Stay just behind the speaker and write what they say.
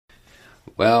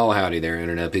Well, howdy there,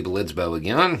 Internet people. It's Bo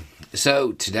again.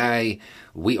 So today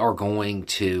we are going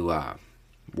to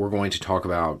talk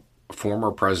about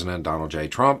former President Donald J.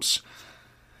 Trump's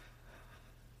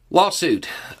lawsuit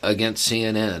against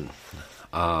CNN.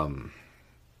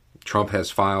 Trump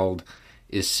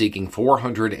is seeking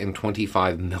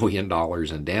 $425 million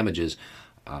in damages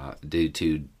due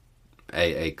to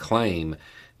a claim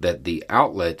that the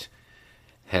outlet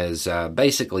has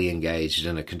basically engaged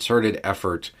in a concerted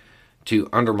effort to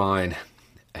undermine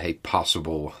a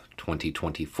possible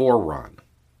 2024 run.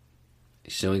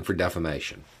 He's suing for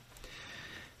defamation.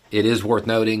 It is worth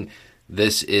noting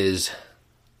this is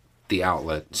the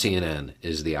outlet, CNN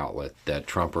is the outlet that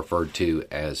Trump referred to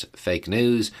as fake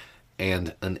news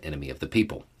and an enemy of the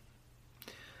people.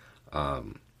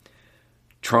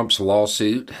 Trump's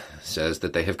lawsuit says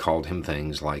that they have called him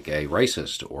things like a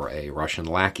racist or a Russian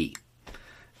lackey,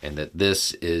 and that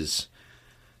this is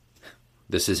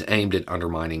aimed at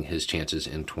undermining his chances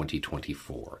in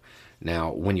 2024.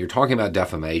 Now, when you're talking about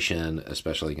defamation,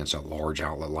 especially against a large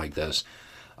outlet like this,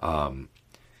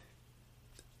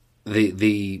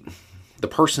 the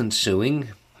person suing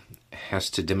has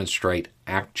to demonstrate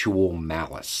actual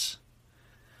malice,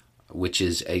 which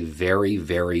is a very,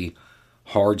 very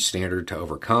hard standard to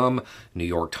overcome. New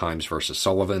York Times versus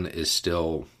Sullivan is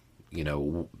still,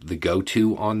 the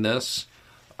go-to on this.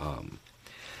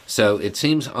 So it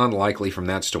seems unlikely from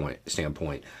that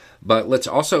standpoint. But let's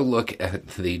also look at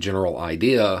the general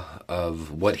idea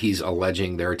of what he's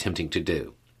alleging they're attempting to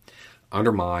do.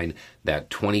 Undermine that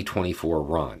 2024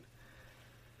 run.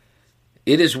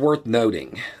 It is worth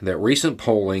noting that recent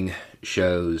polling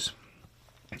shows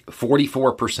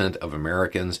 44% of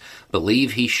Americans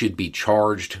believe he should be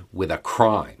charged with a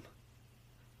crime.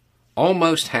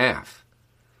 Almost half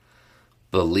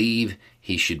believe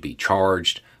he should be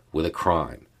charged with a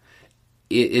crime.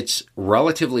 It's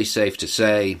relatively safe to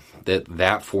say that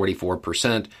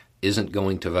 44% isn't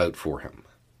going to vote for him.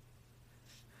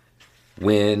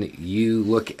 When you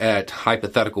look at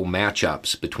hypothetical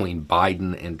matchups between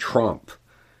Biden and Trump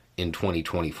in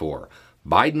 2024,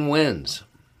 Biden wins.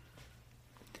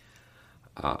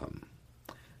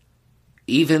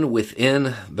 Even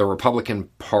within the Republican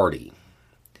Party,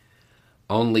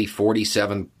 only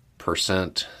 47%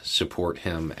 support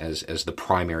him as the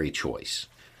primary choice.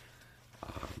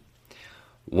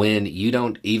 When you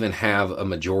don't even have a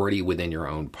majority within your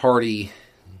own party,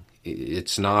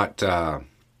 it's not.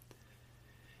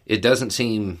 It doesn't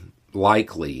seem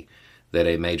likely that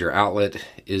a major outlet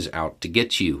is out to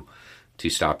get you to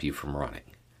stop you from running.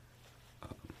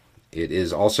 It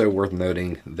is also worth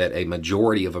noting that a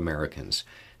majority of Americans,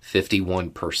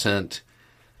 51%,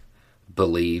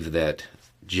 believe that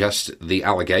just the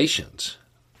allegations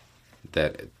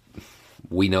that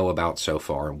we know about so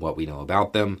far and what we know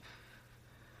about them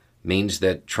means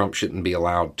that Trump shouldn't be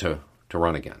allowed to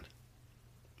run again.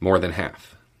 More than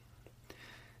half.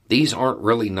 These aren't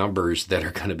really numbers that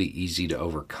are going to be easy to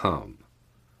overcome.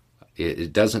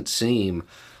 It doesn't seem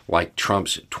like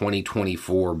Trump's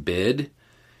 2024 bid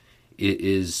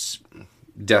is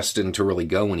destined to really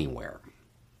go anywhere.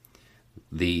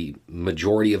 The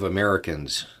majority of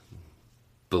Americans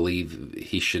believe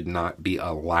he should not be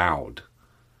allowed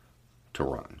to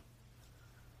run.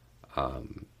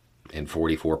 And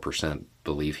 44%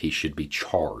 believe he should be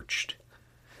charged.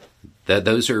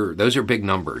 Those are big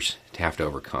numbers to have to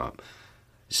overcome.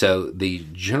 So the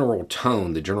general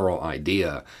tone, the general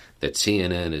idea that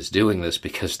CNN is doing this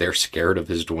because they're scared of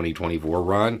his 2024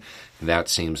 run, that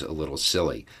seems a little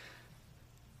silly.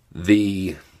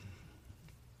 The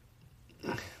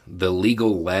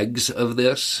legal legs of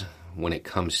this, when it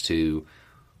comes to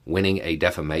winning a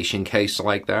defamation case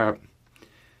like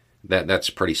that's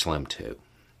pretty slim too.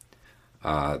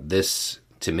 This,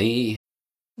 to me...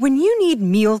 When you need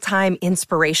mealtime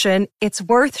inspiration, it's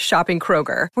worth shopping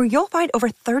Kroger, where you'll find over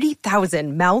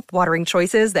 30,000 mouth-watering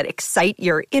choices that excite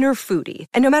your inner foodie.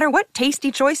 And no matter what tasty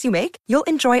choice you make, you'll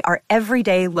enjoy our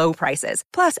everyday low prices,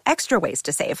 plus extra ways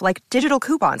to save, like digital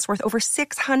coupons worth over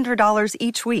 $600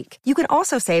 each week. You can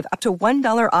also save up to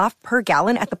 $1 off per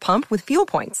gallon at the pump with fuel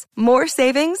points. More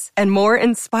savings and more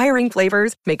inspiring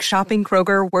flavors make shopping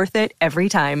Kroger worth it every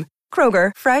time.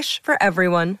 Kroger, fresh for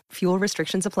everyone. Fuel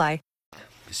restrictions apply.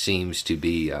 Seems to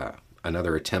be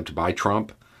another attempt by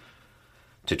Trump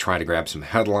to try to grab some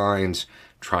headlines,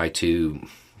 try to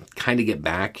kind of get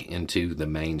back into the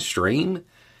mainstream,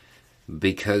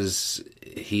 because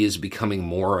he is becoming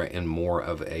more and more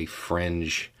of a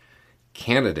fringe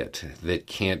candidate that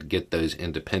can't get those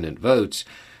independent votes,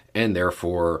 and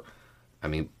therefore,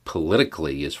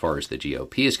 politically, as far as the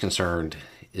GOP is concerned,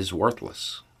 is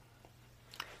worthless.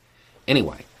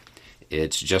 Anyway,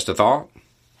 It's just a thought.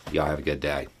 Y'all have a good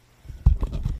day.